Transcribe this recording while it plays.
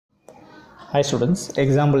Hi students,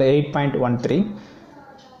 example 8.13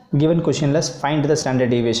 given question less find the standard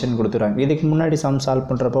deviation கொடுத்துறாங்க. இதுக்கு முன்னாடி some solve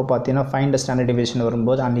பண்றப்போ பாத்தீங்கன்னா find the standard deviation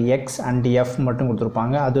வரும்போது அந்த x and f மட்டும்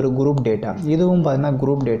கொடுத்திருப்பாங்க. அது ஒரு group data. இதுவும் பாத்தீங்கன்னா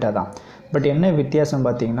group data தான். பட் என்ன வித்தியாசம்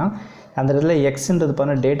பாத்தீங்கன்னா அந்த இடத்துல xன்றது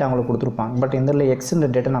பாத்தீங்கன்னா டேட்டா உங்களுக்கு கொடுத்திருப்பாங்க. பட் இந்த இடத்துல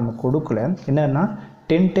xன்ற டேட்டா நமக்கு கொடுக்கல. என்னன்னா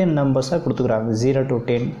 10 நம்பர்ஸா கொடுத்துக்கறாங்க. 0 to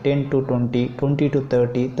 10, 10 to 20, 20 to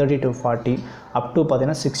 30, 30 to 40 up to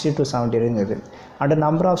பாத்தீங்கன்னா 60 to 70 இருக்குது. and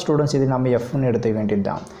number of students இது நம்ம f ன்னு எடுக்க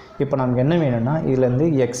வேண்டியதுதான். இப்போ நமக்கு என்ன வேணும்னா இதுல இருந்து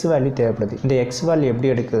x வேல்யூ தேவைப்படுது. இந்த x வேல்யூ எப்படி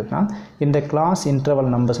எடுக்குதுன்னா இந்த கிளாஸ்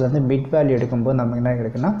இன்டர்வல் நம்பர்ஸ்ல இருந்து மிட் வேல்யூ எடுக்கும்போது நமக்கு என்ன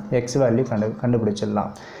கிடைக்கும்னா x வேல்யூ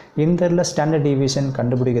கண்டுபிடிச்சிடலாம். இந்த ஸ்டாண்டர்ட் டீவியேஷன்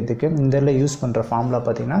கண்டுபிடிக்கிறதுக்கு இந்த யூஸ் பண்ற ஃபார்முலா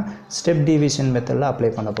பாத்தீங்கன்னா ஸ்டெப் டீவியேஷன் மெத்தட்ல அப்ளை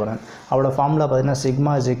பண்ண போறேன். அவளோட ஃபார்முலா பாத்தீங்கன்னா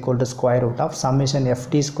sigma is equal to square root of summation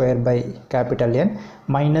fd square by capital N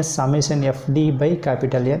minus summation fd by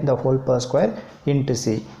capital N the whole per square into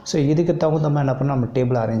c. So இதுக்கு தகுந்த மாதிரி என்ன பண்ணனும் நம்ம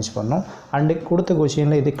டேபிள் அரேஞ்ச் பண்ணனும். and கொடுத்த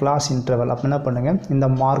क्वेश्चनல இது கிளாஸ் இன்டர்வல் அப்ப என்ன பண்ணுங்க இந்த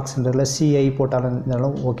மார்க்ஸ்ன்றதுல ci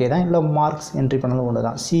போட்டாலும் ஓகே தான் இல்ல மார்க்ஸ் என்ட்ரி பண்ணாலும்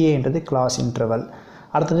ஒண்ணுதான். ci ன்றது கிளாஸ் இன்டர்வல்.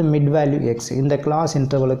 அடுத்து மிட் வேல்யூ x. இந்த கிளாஸ்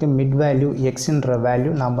இன்டர்வலுக்கு மிட் வேல்யூ x ன்ற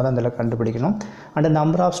வேல்யூ நாம தான் இதல கண்டுபிடிக்கணும். and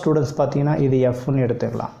நம்பர் ஆஃப் ஸ்டூடண்ட்ஸ் பாத்தீங்கன்னா இது f ன்னு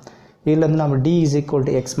எடுத்துக்கலாம். இதுல இருந்து நம்ம d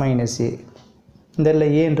 = x - a. இதல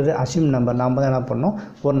a ன்றது அஸ்யூம் நம்பர். நாம தான் என்ன பண்ணனும்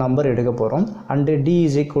ஒரு நம்பர் எடுக்க போறோம். and d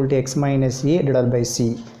 = x - a divided by c.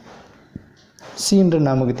 c ன்ற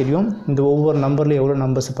நமக்கு தெரியும். இந்த ஒவ்வொரு நம்பர்ல எவ்வளவு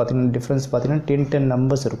நம்பர்ஸ் பாத்தீங்கன்னா டிஃபரன்ஸ் பாத்தீங்கன்னா 10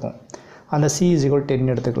 நம்பர்ஸ் இருக்கும். and c =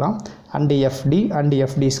 10 எடுத்துக்கலாம். and fd and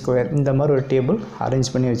fd square இந்த மாதிரி ஒரு டேபிள் அரேஞ்ச்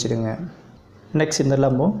பண்ணி வச்சிடுங்க. நெக்ஸ்ட் இந்த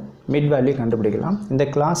நம்ம மிட் வேல்யூ கண்டுபிடிக்கலாம். இந்த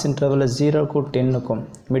கிளாஸ் இன்டர்வல்ல 0 க்கு 10 க்கு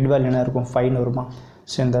மிட் வேல்யூ என்ன இருக்கும் 5 வருமா?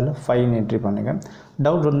 சோ இந்தல 5 என்ட்ரி பண்ணுங்க.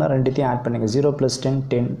 டவுட் இருந்தா ரெண்டுத்தையும் ஆட் பண்ணுங்க. 0 +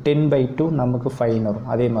 10 10 10/2 நமக்கு 5 வரும்.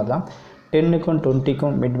 அதே மாதிரி தான் 10 க்கும் 20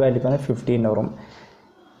 க்கும் மிட் வேல்யூ வந்து 15 வரும்.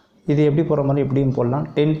 இது எப்படி போற மாதிரி எப்படியும் போடலாம்.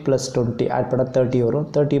 10 + 20 ஆட் பண்ணா 30 வரும்.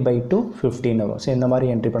 30/2 15 வரும். சோ இந்த மாதிரி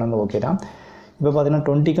என்ட்ரி பண்ணாங்க ஓகே தான். இப்போ பாத்தீங்கன்னா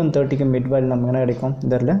 20 க்கும் 30 க்கும் மிட் வேல்யூ நமக்கு என்ன கிடைக்கும்?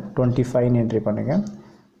 இதல 25 என்ட்ரி பண்ணுங்க.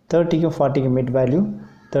 30 க்கும் 40 க்கும் மிட் வேல்யூ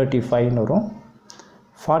 35 வரும்.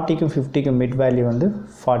 40 க்கும் 50 க்கும் மிட் வேல்யூ வந்து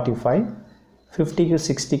 45. 50 க்கு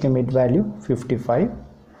 60 க்கு மிட் வேல்யூ 55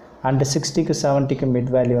 and 60 க்கு 70 க்கு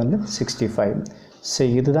மிட் வேல்யூ வந்து 65. சோ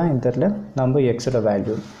இதுதான் இதல நம்ம x ஓட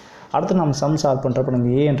வேல்யூ. அடுத்து நம்ம சம் சால்வ் பண்றப்ப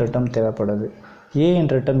நமக்கு a என்ற டேர்ம் தேவைப்படுது. a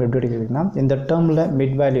என்ற டேர்ம் எப்படி எடுக்கிறதுனா இந்த டேர்ம்ல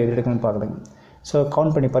மிட் வேல்யூ எது எடுக்கணும்னு பார்க்கணும். சோ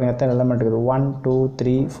கவுண்ட் பண்ணி பாருங்க எத்தனை எலிமெண்ட் இருக்குது. 1 2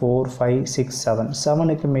 3 4 5 6 7.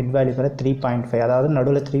 7 க்கு மிட் வேல்யூ வர 3.5. அதாவது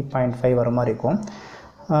நடுவுல 3.5 வர மாதிரி இருக்கும்.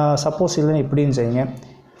 சப்போஸ் இல்ல இப்படியும் செய்யுங்க.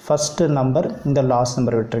 ஃபர்ஸ்ட் நம்பர் இந்த லாஸ்ட்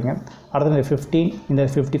நம்பர் விட்டுருங்க. அடுத்து இந்த 15 இந்த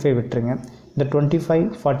 55 விட்டுருங்க. இந்த 25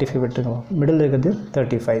 45 விட்டுருங்க. மிடில் இருக்குது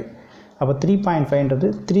 35. அப்ப 3.5 ன்றது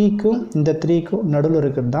 3 க்கு இந்த 3 க்கு நடுவுல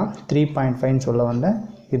இருக்குது தான் 3.5 ன்னு சொல்ல வந்த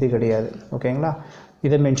இது கிடையாது. ஓகேங்களா?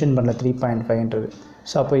 இத மென்ஷன் பண்ணல 3.5 ன்றது.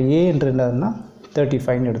 சோ அப்ப a என்றதுனா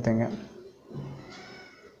 35 ன்னு எடுத்துங்க.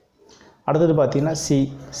 அடுத்து பாத்தீங்கன்னா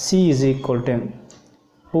c = 10.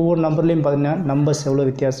 ஒவ்வொரு நம்பர்லயும் பாத்தீங்கன்னா நம்பர்ஸ் எவ்வளவு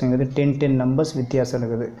வித்தியாசம் இருக்குது 10 நம்பர்ஸ் வித்தியாசம்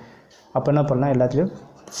இருக்குது. அப்ப என்ன பண்ணலாம் எல்லாத்துலயும்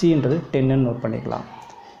c ன்றது 10 ன்னு நோட் பண்ணிக்கலாம்.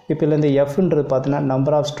 இப்போ இந்த f ன்றது பாத்தீங்கன்னா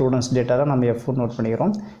நம்பர் ஆஃப் ஸ்டூடண்ட்ஸ் டேட்டா தான் நம்ம f நோட்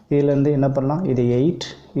பண்ணிக்கிறோம். இதுல இருந்து என்ன பண்ணலாம் இது 8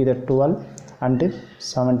 இது 12 and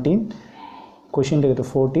 17 क्वेश्चन இருக்குது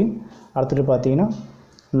 14 அடுத்து பாத்தீங்கன்னா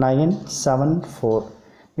 974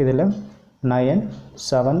 இதுல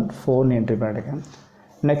 974 ன்னு என்ட்ரி பண்ணிடுங்க.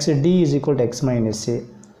 Next d = x - a.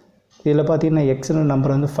 இதுல பாத்தீங்கன்னா x ன்ற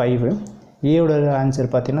நம்பர் வந்து 5. a ஓட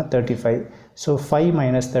ஆன்சர் பாத்தீங்கன்னா 35. சோ 5 -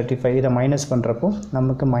 35 இத மைனஸ் பண்றப்போ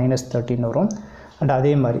நமக்கு -13 வரும். and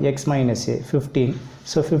அதே மாதிரி x - a 15.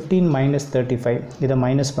 so 15 - 35 இத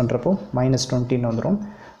மைனஸ் பண்றப்போ -20 வந்துரும்.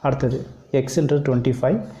 அடுத்து x ன்றது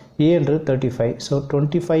 25 a ன்றது 35. so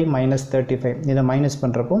 25 - 35 இத மைனஸ்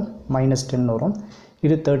பண்றப்போ -10 வரும்.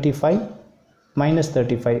 இது 35 -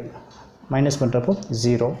 35 மைனஸ் பண்றப்போ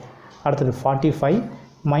 0. அடுத்து 45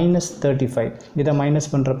 - 35 இத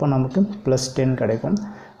மைனஸ் பண்றப்போ நமக்கு +10 கிடைக்கும்.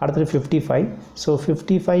 அடுத்து 55. so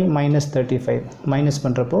 55 - 35 மைனஸ்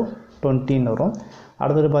பண்றப்போ 20 வரும்.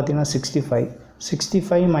 அடுத்து பாத்தீங்கன்னா 65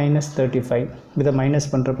 65 - 35 இத மைனஸ்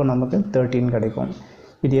பண்றப்போ நமக்கு 13 கிடைக்கும்.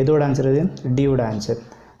 இது எதோட ஆன்சர்? இது d ஓட ஆன்சர்.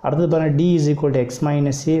 அடுத்து பாருங்க d = x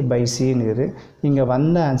 - a by c ன்னுது. இங்க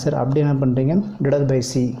வந்த ஆன்சர் அப்படியே என்ன பண்றீங்க divided by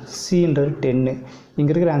c. c ன்றது 10. இங்க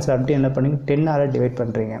இருக்கிற ஆன்சர் அப்படியே என்ன பண்ணீங்க 10 ஆல டிவைட்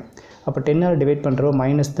பண்றீங்க. அப்ப 10 ஆல டிவைட் பண்றப்போ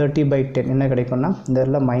 -30/10 என்ன கிடைக்கும்னா இந்த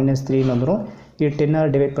இடத்துல -3 ன்னு வந்துரும். இது 10 ஆல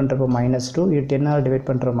டிவைட் பண்றப்போ -2 இது 10 ஆல டிவைட்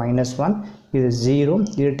பண்றப்போ -1 இது 0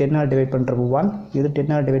 இது 10 ஆல டிவைட் பண்றப்போ 1 இது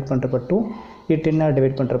 10 ஆல டிவைட் பண்றப்போ 2 இது 10 ஆல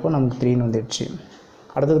டிவைட் பண்றப்போ நமக்கு 3 ன்னு வந்துருச்சு.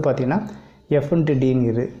 அடுத்து பாத்தீங்கன்னா f * d ன்னு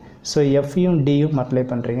இது. சோ f யும் d யும் மல்டிப்ளை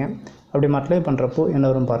பண்றீங்க. அப்படி மல்டிப்ளை பண்றப்போ என்ன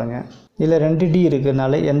வரும் பாருங்க. இதில் 2 டி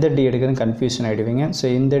இருக்கிறதுனால எந்த டி எடுக்குதுன்னு கன்ஃபியூஷன் ஆகிடுவீங்க. ஸோ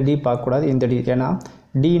இந்த டி பார்க்கக்கூடாது, இந்த டி. ஏன்னா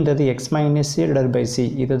டின்றது X minus C divide by C.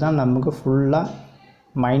 இதுதான் நமக்கு ஃபுல்லாக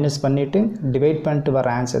மைனஸ் பண்ணிவிட்டு டிவைட் பண்ணிட்டு வர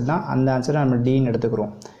ஆன்சர் தான். அந்த ஆன்சரை நம்ம டின்னு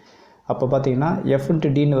எடுத்துக்கிறோம். அப்போ பார்த்தீங்கன்னா எஃப் இன்ட்டு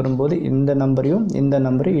டின்னு வரும்போது இந்த நம்பரையும் இந்த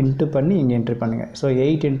நம்பரையும் இன்ட்டு பண்ணி இங்கே என்ட்ரி பண்ணுங்கள். ஸோ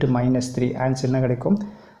 8 இன்ட்டு -3 ஆன்சர் என்ன கிடைக்கும்?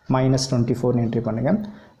 -24 என்ட்ரி பண்ணுங்கள்.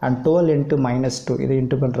 அண்ட் 12 இன்ட்டு -2 இதை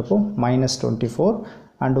இன்ட்டு பண்ணுறப்போ -24.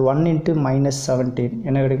 அண்ட் 1 இன்ட்டு -17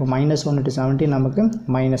 என்ன கிடைக்கும்? -1 இன்ட்டு 17 நமக்கு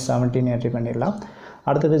 -17 என்ட்ரி பண்ணிடலாம்.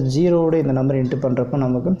 அடுத்தது 0வோட இந்த நம்பர் இன்ட்டு பண்ணுறப்போ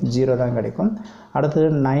நமக்கு 0 தான் கிடைக்கும். அடுத்தது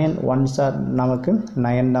 9 1s ஆர் நமக்கு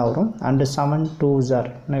 9 தான் வரும். அண்டு 7 2s ஆர்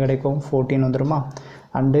என்ன கிடைக்கும்? 14 வந்துடுமா?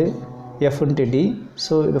 And F into D.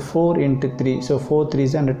 So இது 4 into 3. So 4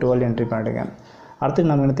 3s and 12 entry பண்ணிடுங்க. அடுத்து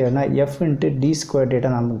நமக்கு என்ன தேவைன்னா F into D square data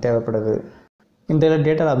நமக்கு தேவைப்படுது. இந்த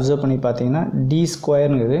டேட்டாவில் அப்சர்வ் பண்ணி பார்த்தீங்கன்னா டி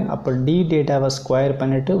ஸ்கொயருங்குது. அப்போ டி டேட்டாவை ஸ்கொயர்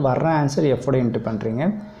பண்ணிவிட்டு வர்ற ஆன்சர் எஃபோட இன்ட்டு பண்ணுறீங்க.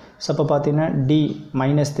 ஸோ அப்போ பார்த்தீங்கன்னா டி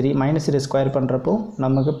 -3 ஸ்கொயர் பண்ணுறப்போ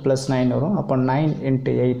நமக்கு +9 வரும். அப்போ 9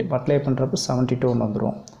 இன்ட்டு 8 மல்டிப்ளை பண்ணுறப்போ 72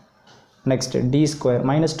 வந்துடும். நெக்ஸ்ட் டி ஸ்கொயர்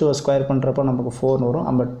 -2 ஸ்கொயர் பண்ணுறப்போ நமக்கு 4 வரும்.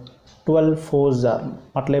 நம்ம 12 4s ஆர்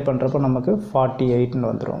மல்டிப்ளை பண்ணுறப்போ நமக்கு 48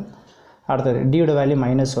 வந்துடும். அடுத்தது டியோட வேல்யூ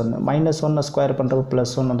 -1 -1 ஸ்கொயர் பண்ணுறப்போ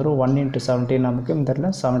 +1 வந்துடும். 1 இன்ட்டு 17 நமக்கு இந்த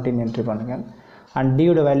இடத்துல 17 என்ட்ரி பண்ணுங்கள். அண்ட்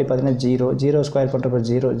டியோட வேல்யூ பார்த்தீங்கன்னா 0 ஸ்கொயர் பண்ணுறப்போ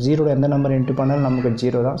 0ோட எந்த நம்பர் என்ட்ரி பண்ணாலும் நமக்கு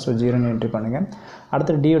 0 தான். ஸோ 0ன்னு என்ட்ரி பண்ணுங்கள்.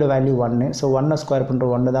 அடுத்து டியோட வேல்யூ 1. ஸோ 1 ஸ்கொயர் பண்ணுற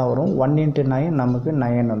 1 தான் வரும். 1 இன்ட்டு 9 நமக்கு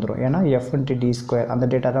 9 வந்துடும். ஏன்னா எஃப் இன்ட்டு டி ஸ்கொயர் அந்த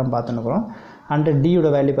டேட்டா தான் பார்த்துன்னுக்குறோம். அண்டு டியோட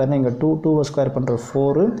வேல்யூ பார்த்தீங்கன்னா இங்கே 2 ஸ்கொயர் பண்ணுற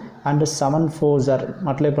 4 அண்டு 7 4s ஆர்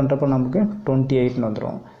மல்டிப்ளை பண்ணுறப்போ நமக்கு 28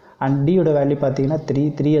 வந்துடும். அண்ட் டியோட வேல்யூ பார்த்தீங்கன்னா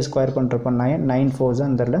 3 ஸ்கொயர் பண்ணுறப்போ 9 4s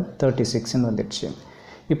அந்த இடத்துல 36 வந்துடுச்சு.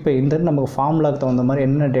 இப்போ இந்த நமக்கு ஃபார்முலாக்கு தகுந்த மாதிரி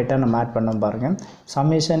என்ன டேட்டா நம்ம ஆட் பண்ண பாருங்கள்.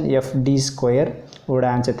 சம்மேஷன் எஃப்டி ஸ்கொயர் ஓட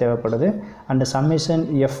ஆன்சர் தேவைப்படுது. அண்டு சம்மேஷன்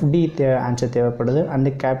எஃப்டி ஆன்சர் தேவைப்படுது. அண்டு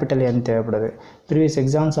கேபிட்டல் என் தேவைப்படுது. ப்ரீவியஸ்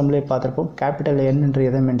எக்ஸாம் சம்லேயே பார்த்துருப்போம். கேபிட்டல் என்று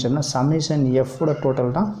எதை மென்ஷன்னா சம்மேஷன் எஃபோட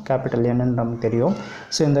டோட்டல் தான் கேபிட்டல் என்னன்னு நமக்கு தெரியும்.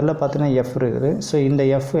 ஸோ இந்த இடத்துல பார்த்தீங்கன்னா எஃப் இருக்குது. ஸோ இந்த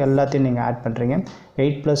எஃப் எல்லாத்தையும் நீங்கள் ஆட் பண்ணுறீங்க.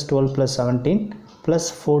 8 + 12 + 17 +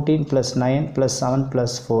 14 + 9 + 7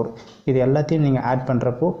 + 4 இது எல்லாத்தையும் நீங்கள் ஆட்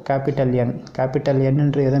பண்ணுறப்போ கேபிட்டல்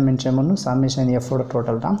என்று எதை மென்ஷன் பண்ணும்? சம்மேஷன் எஃபோட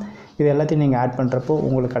டோட்டல் தான். இது எல்லாத்தையும் நீங்கள் ஆட் பண்ணுறப்போ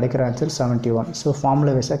உங்களுக்கு கிடைக்கிற ஆன்சர் 71. ஸோ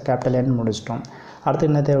ஃபார்முலா வைஸாக கேபிட்டல் என் முடிச்சிட்டோம். அடுத்து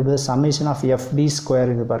என்ன தேவைப்படுது? சம்மேஷன் ஆஃப் எஃப்டி ஸ்கொயர்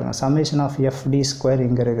இருக்குது பாருங்கள். சம்மேஷன் ஆஃப் எஃப்டி ஸ்கொயர்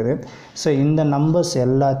இங்கே இருக்குது. ஸோ இந்த நம்பர்ஸ்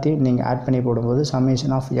எல்லாத்தையும் நீங்கள் ஆட் பண்ணி போடும்போது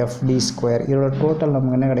சம்மேஷன் ஆஃப் எஃப்டி ஸ்கொயர் இதோட டோட்டல்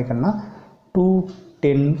நமக்கு என்ன கிடைக்கும்னா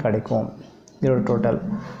 210 கிடைக்கும். இதோட டோட்டல்.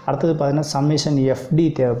 அடுத்தது பார்த்தீங்கன்னா சம்மேஷன் எஃப்டி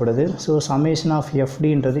தேவைப்படுது. ஸோ சம்மேஷன் ஆஃப்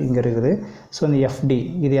எஃப்டின்றது இங்கே இருக்குது. ஸோ இந்த எஃப்டி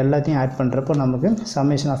இது எல்லாத்தையும் ஆட் பண்ணுறப்போ நமக்கு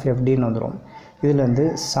சம்மேஷன் ஆஃப் எஃப்டின்னு வந்துடும். இதில் வந்து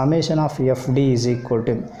summation of FD is equal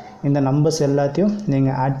to இந்த நம்பர்ஸ் எல்லாத்தையும்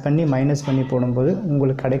நீங்கள் ஆட் பண்ணி மைனஸ் பண்ணி போடும்போது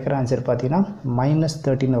உங்களுக்கு கிடைக்கிற ஆன்சர் பார்த்தீங்கன்னா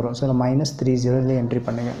 -13 வரும். ஸோ இந்த -30 என்ட்ரி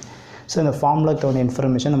பண்ணுங்கள். ஸோ இந்த ஃபார்முலாக்கு தகுந்த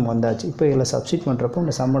இன்ஃபர்மேஷன் நமக்கு வந்தாச்சு. இப்போ இதில் சப்ஸ்டிட் பண்ணுறப்போ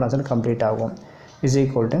இந்த சம்மோட ஆன்சர் கம்ப்ளீட் ஆகும். Is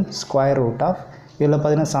equal to square root of இதில்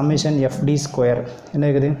பார்த்தீங்கன்னா சம்மேஷன் எஃப்டி ஸ்கொயர் என்ன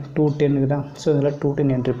இருக்குது? 210 தான். ஸோ இதில்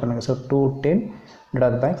 210 என்ட்ரி பண்ணுங்கள். ஸோ 210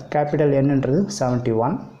 டிவைட் பை கேபிட்டல் என்னன்றது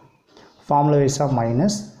 71 ஃபார்முலா வைஸாக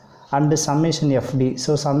minus and summation FD.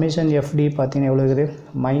 So summation FD பார்த்தீங்கன்னா எவ்வளோ இருக்குது?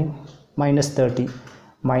 -30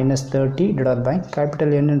 டிவைட் பை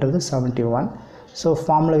கேபிட்டல் என்னன்றது 71. ஸோ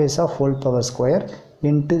ஃபார்முலா வைஸாக ஹோல் பவர் ஸ்கொயர்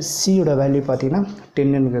இன்ட்டு சியோட வேல்யூ பார்த்தீங்கன்னா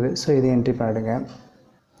 10 இருக்குது. ஸோ இதை என்ட்ரி பண்ணிடுங்க.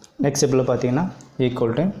 நெக்ஸ்ட் ஸ்டெப்பில் பார்த்தீங்கன்னா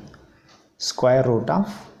equal to square root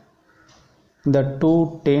of இந்த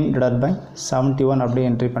 210 டிவைட் பை 71 அப்படியே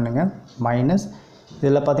என்ட்ரி பண்ணுங்கள். மைனஸ்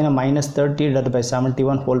இதில் பார்த்தீங்கன்னா -30 divide by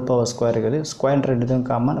 71 whole power square இருக்குது. ஸ்கொயர் ரெண்டுக்கும்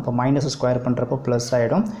காமன். அப்போ மைனஸ் ஸ்கொயர் பண்ணுறப்போ ப்ளஸ்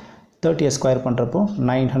ஆகிடும். 30 ஸ்கொயர் பண்ணுறப்போ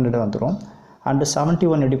 900 வந்துடும். அண்டு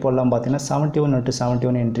 71 எப்படி போடலாம் பார்த்தீங்கன்னா 71 ×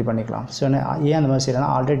 71 என்ட்ரி பண்ணிக்கலாம். ஸோ ஏன் அந்த மாதிரி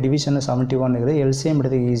செய்யலாம்? ஆல்ரெடி டிவிஷனில் 71 இருக்குது. எல்சிஎம்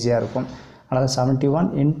எடுத்து ஈஸியாக இருக்கும். அதனால்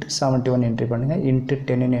 71 × 71 என்ட்ரி பண்ணுங்கள். இன்ட்டு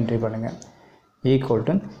 10 என்ட்ரி பண்ணுங்கள். ஈக்குவல்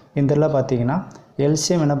டு இந்த இதில் பார்த்தீங்கன்னா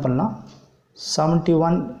எல்சிஎம் என்ன பண்ணலாம்?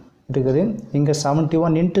 71 இருக்குது. இங்கே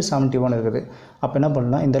 71 × 71 இருக்குது. அப்போ என்ன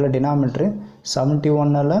பண்ணலாம்? இந்த டினாமினேட்டர்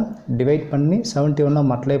 71 டிவைட் பண்ணி 71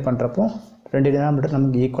 மல்டிப்ளை பண்ணுறப்போ ரெண்டு டினாமினேட்டர்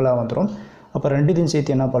நமக்கு ஈக்குவலாக வந்துடும். அப்போ ரெண்டுத்தையும்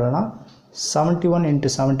சேர்த்து என்ன பண்ணலாம்? 71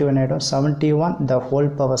 × 71 ஆகிடும். 71 the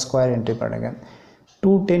whole power square entry பண்ணுங்கள்.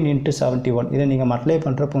 210 × 71 இதை நீங்கள் மல்டிப்ளை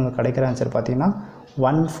பண்ணுறப்போ உங்களுக்கு கிடைக்கிற ஆன்சர் பார்த்தீங்கன்னா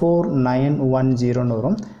 14910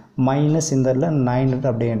 வரும். மைனஸ் இந்த 9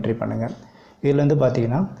 அப்படியே என்ட்ரி பண்ணுங்கள். இதில் வந்து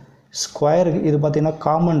பார்த்தீங்கன்னா ஸ்கொயருக்கு இது பார்த்தீங்கன்னா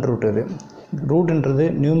காமன் ரூட். இது ரூட்ன்றது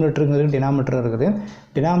நியூமினேட்டருங்கிறது டினாமினேட்டர் இருக்குது.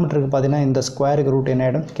 டினாமினேட்டருக்கு பார்த்தீங்கன்னா இந்த ஸ்கொயருக்கு ரூட் என்ன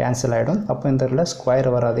ஆகிடும்? கேன்சல் ஆகிடும். அப்போ இந்த இடத்துல ஸ்கொயர்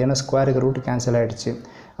வராது. ஏன்னா ஸ்கொயருக்கு ரூட் கேன்சல் ஆகிடுச்சு.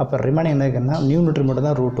 அப்போ ரிமைனிங் என்ன இருக்குன்னா நியூமரேட்டர் மட்டும்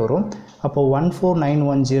தான் ரூட் வரும். அப்போ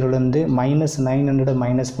 14910 -900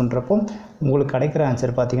 மைனஸ் பண்ணுறப்போ உங்களுக்கு கிடைக்கிற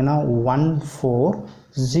ஆன்சர் பார்த்தீங்கன்னா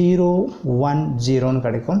 14010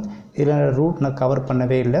 கிடைக்கும். இதில் ரூட் நான் கவர்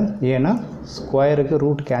பண்ணவே இல்லை, ஏன்னா ஸ்கொயருக்கு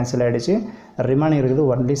ரூட் கேன்சல் ஆகிடுச்சு. ரிமைனிங் இருக்குது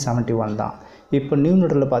ஒன்லி 71 தான். இப்போ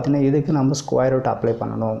நியூமரேட்டரில் பார்த்தீங்கன்னா இதுக்கு நம்ம ஸ்கொயர் ரூட் அப்ளை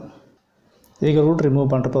பண்ணணும். இதுக்கு ரூட்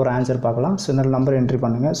ரிமூவ் பண்ணுறப்போ ஒரு ஆன்சர் பார்க்கலாம். ஸோ இந்த நம்பர் என்ட்ரி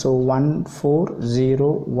பண்ணுங்கள். ஸோ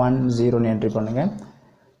 14010 என்ட்ரி பண்ணுங்கள்.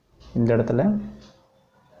 இந்த இடத்துல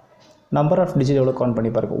நம்பர் ஆஃப் டிஜிட் எவ்வளோ கவுண்ட் பண்ணி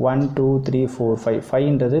பாருங்க. 1 2 3 4 5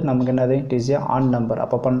 5ன்றது நமக்கு என்னது டிஜிட் ஆன் நம்பர்.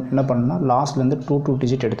 அப்போ என்ன பண்ணணும்னா லாஸ்ட்லேருந்து 2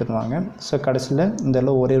 டிஜிட் எடுத்துடுவாங்க. ஸோ கடைசியில் இந்த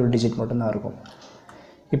ஒரே ஒரு டிஜிட் மட்டும்தான் இருக்கும்.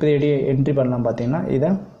 இப்போ இதை என்ட்ரி பண்ணலாம். பார்த்தீங்கன்னா இதை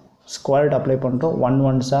ஸ்கொயர் அப்ளை பண்ணுறோம். 1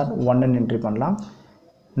 1s are 1ன்னு என்ட்ரி பண்ணலாம்.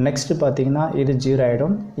 நெக்ஸ்ட்டு பார்த்தீங்கன்னா இது 0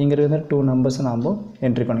 ஆகிடும். இங்கே இருக்கிற 2 நம்பர்ஸ் நம்ம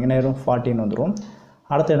என்ட்ரி பண்ணிங்க. நேரம் 14 வந்துடும்.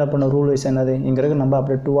 அடுத்து என்ன பண்ண ரூல் வைஸ் என்னது, இங்கே இருக்க நம்ம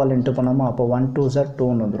அப்படியே 2ஆல் என்ட்ரி பண்ணாமல் அப்போ 1 2s are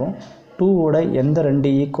 2ன்னு வந்துடும். 2ஓட எந்த 2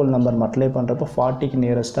 ஈக்குவல் நம்பர் மல்டிப்ளை பண்ணுறப்போ 40க்கு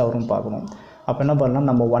நியரஸ்ட்டாக வரும் பார்க்கணும். அப்போ என்ன பண்ணலாம்,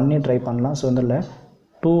 நம்ம 1 ட்ரை பண்ணலாம். ஸோ இதில்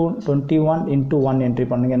 221 × 1 என்ட்ரி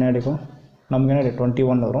பண்ணுங்க. என்ன கிடைக்கும், நமக்கு என்ன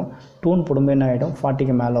 21 வரும். 2ன்னு போடும்போது என்ன ஆகிடும்,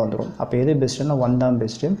 40க்கு மேலே வந்துடும். அப்போ எது பெஸ்ட்டுன்னா 1 தான்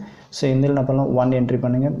பெஸ்ட்டு. ஸோ இந்த என்ன பண்ணலாம், 1 என்ட்ரி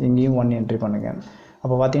பண்ணுங்கள், இங்கேயும் 1 என்ட்ரி பண்ணுங்கள்.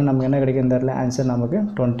 அப்போ பார்த்தீங்கன்னா நமக்கு என்ன கிடைக்கும், இந்த இடத்துல ஆன்சர் நமக்கு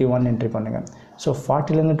 21 என்ட்ரி பண்ணுங்கள். ஸோ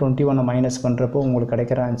 40லேருந்து 21 மைனஸ் பண்ணுறப்போ உங்களுக்கு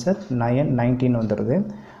கிடைக்கிற ஆன்சர் 19 வந்துடுது.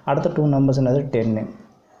 அடுத்த 2 நம்பர்ஸ் என்னது 10.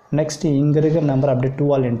 நெக்ஸ்ட்டு இங்கே இருக்கிற நம்பர் அப்படியே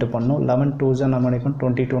 2ஆல் என்ட்ரி பண்ணணும். 11 2s நம்ம நினைக்கும்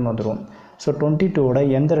 22ன்னு வந்துடும். ஸோ 22ஓட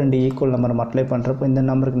எந்த 2 ஈக்குவல் நம்பர் மல்டிப்ளை பண்ணுறப்போ இந்த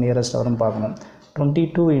நம்பருக்கு நியரஸ்ட் வரும் பார்க்கணும்.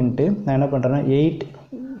 22 இன்ட்டு நான் என்ன பண்ணுறேன்னா 8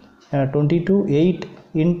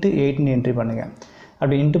 × 8ன்னு என்ட்ரி பண்ணுங்கள்.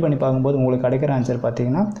 அப்படி இன்ட்டு பண்ணி பார்க்கும்போது உங்களுக்கு கிடைக்கிற ஆன்சர்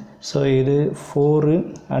பார்த்தீங்கன்னா, ஸோ இது 4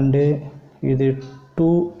 அண்டு இது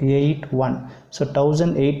 281. ஸோ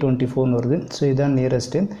 1824ன்னு வருது. ஸோ இதுதான்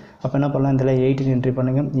நியரஸ்ட்டு. அப்போ என்ன பண்ணலாம், இதில் 18 என்ட்ரி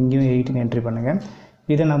பண்ணுங்கள், இங்கேயும் 18 என்ட்ரி பண்ணுங்கள்.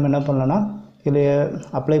 இதை நம்ம என்ன பண்ணலாம்னா இதில்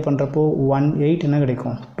அப்ளை பண்ணுறப்போ 18 என்ன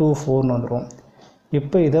கிடைக்கும், 24ன்னு வந்துடும்.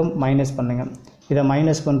 இப்போ இதை மைனஸ் பண்ணுங்கள். இதை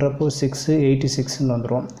மைனஸ் பண்ணுறப்போ 686ன்னு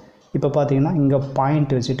வந்துடும். இப்போ பார்த்தீங்கன்னா இங்கே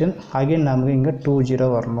பாயிண்ட் வச்சுட்டு அகைன் நமக்கு இங்கே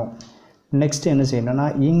 20 வரணும். நெக்ஸ்ட் என்ன செய்யணும்னா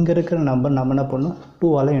இங்கே இருக்கிற நம்பர் நம்ம என்ன பண்ணணும்,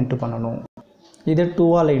 2ஆல் என்ட்ரு பண்ணணும். இதை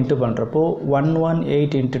 2ஆல் என்ட்ரு பண்ணுறப்போ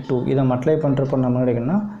 118 × 2 இதை மல்டிப்ளை பண்ணுறப்போ நம்ம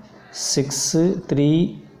கிடைக்குன்னா 6 3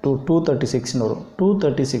 236ன்னு வரும்.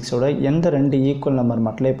 236ஓட எந்த 2 ஈக்குவல் நம்பர்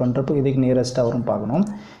மல்டிப்ளை பண்ணுறப்போ இதுக்கு நியரஸ்ட்டாக வரும் பார்க்கணும்.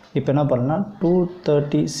 இப்போ என்ன பண்ணலாம்,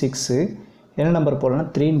 236 என்ன நம்பர் போடலாம்,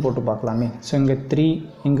 3ன்னு போட்டு பார்க்கலாமே. ஸோ இங்கே 3,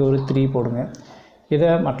 இங்கே ஒரு 3 போடுங்க. இதை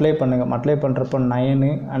மல்டிப்ளை பண்ணுங்கள். மல்டிப்ளை பண்ணுறப்போ 9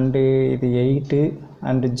 அண்டு இது 8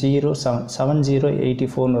 அண்டு 0 7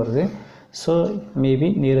 7084ன்னு வருது. ஸோ மேபி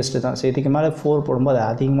நியரஸ்ட்டு தான். ஸோ இதுக்கு மேலே 4 போடும்போது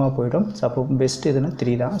அது அதிகமாக போய்டும். ஸோ அப்போ பெஸ்ட் இதுன்னா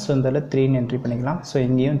 3 தான். ஸோ இந்த 3ன்னு என்ட்ரி பண்ணிக்கலாம். ஸோ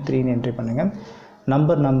இங்கேயும் 3ன்னு என்ட்ரி பண்ணுங்கள்.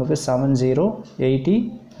 நம்பர் நமக்கு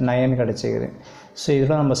 7089 கிடச்சிக்குது. ஸோ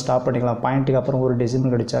இதெல்லாம் நம்ம ஸ்டாப் பண்ணிக்கலாம். பாயிண்ட்டுக்கு அப்புறம் ஒரு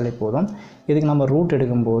டெசிமல் கிடைச்சாலே போதும். இதுக்கு நம்ம ரூட்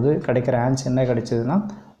எடுக்கும்போது கிடைக்கிற ஆன்சர் என்ன கிடைச்சதுன்னா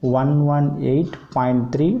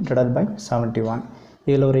 118.3 / 71.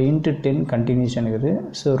 இதில் ஒரு × 10 கண்டினியூஷன் இருக்குது.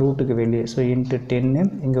 ஸோ ரூட்டுக்கு வெளியே. ஸோ × 10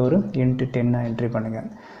 இங்கே ஒரு × 10 என்ட்ரி பண்ணுங்கள்.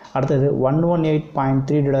 அடுத்தது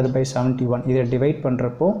 118.3 / 71 இதை டிவைட்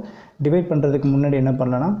பண்ணுறதுக்கு முன்னாடி என்ன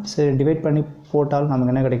பண்ணலாம்னா, சரி டிவைட் பண்ணி போட்டால்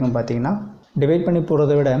நமக்கு என்ன கிடைக்கும் பார்த்தீங்கன்னா, டிவைட் பண்ணி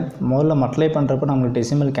போடுறதை விட முதல்ல மல்டிப்ளை பண்ணுறப்போ நமக்கு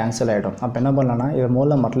டெசிமல் கேன்சல் ஆகிடும். அப்போ என்ன பண்ணலாம்னா இதை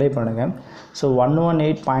முதல்ல மல்டிப்ளை பண்ணுங்கள். ஸோ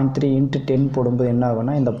 118.3 × 10 போடும்போது என்ன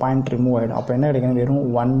ஆகும்னா இந்த பாயிண்ட் ரிமூவ் ஆகிடும். அப்போ என்ன கிடைக்கும், வெறும்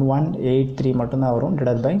 1183 மட்டும்தான் வரும். /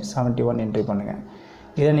 71 என்ட்ரி பண்ணுங்கள்.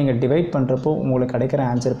 இதை நீங்கள் டிவைட் பண்ணுறப்போ உங்களுக்கு கிடைக்கிற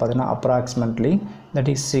ஆன்சர் பார்த்தீங்கன்னா approximately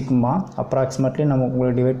that is sigma. Approximately நம்ம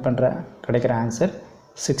உங்களுக்கு டிவைட் பண்ணுற கிடைக்கிற ஆன்சர்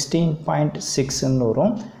 16.6ன்னு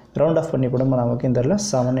வரும். ரவுண்ட் ஆஃப் பண்ணி கூட நமக்கு இந்த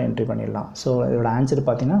 7 என்ட்ரி பண்ணிடலாம். ஸோ இதோட ஆன்சர்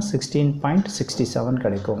பார்த்தீங்கன்னா 16.67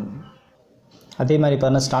 கிடைக்கும். அதே மாதிரி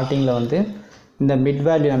பார்த்தீங்கன்னா ஸ்டார்டிங்கில் வந்து இந்த மிட்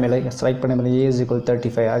வேல்யூ நம்ம செலக்ட் பண்ண A =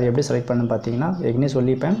 35 அது எப்படி செலக்ட் பண்ணு பார்த்தீங்கன்னா ஏற்கனவே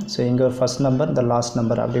சொல்லிப்பேன். ஸோ இங்கே ஒரு ஃபஸ்ட் நம்பர், இந்த லாஸ்ட்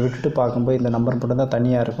நம்பர் அப்படி விட்டுட்டு பார்க்கும்போது இந்த நம்பர் மட்டும் தான்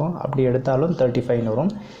தனியாக இருக்கும். அப்படி எடுத்தாலும் 35ன்னு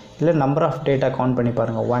வரும். இல்லை நம்பர் ஆஃப் டேட்டா கவுண்ட் பண்ணி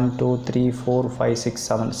பாருங்கள். 1 2 3 4 5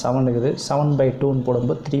 6 7 இருக்குது. 7/2ன்னு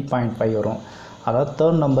போடும்போது 3.5 வரும். அதாவது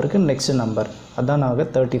தேர்ட் நம்பருக்கு நெக்ஸ்ட் நம்பர் அதுதான் நாங்கள்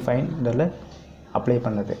 35 இதில் அப்ளை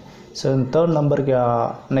பண்ணது. ஸோ இந்த தேர்ட் நம்பருக்கு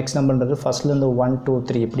நெக்ஸ்ட் நம்பர்ன்றது ஃபஸ்ட்லேருந்து 1 2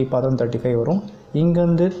 3 இப்படி பார்த்தோம் 35 வரும்.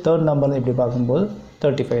 இங்கேருந்து தேர்ட் நம்பர்லேருந்து இப்படி பார்க்கும்போது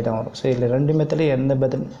 35 தான் வரும். ஸோ இதில் 2 மெத்தடில் எந்த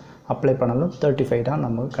மெத்தட் அப்ளை பண்ணாலும் 35 தான்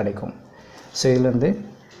நமக்கு கிடைக்கும். ஸோ இதுலேருந்து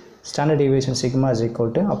standard deviation sigma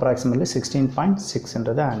 = approximately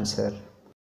 16.6ன்றது answer.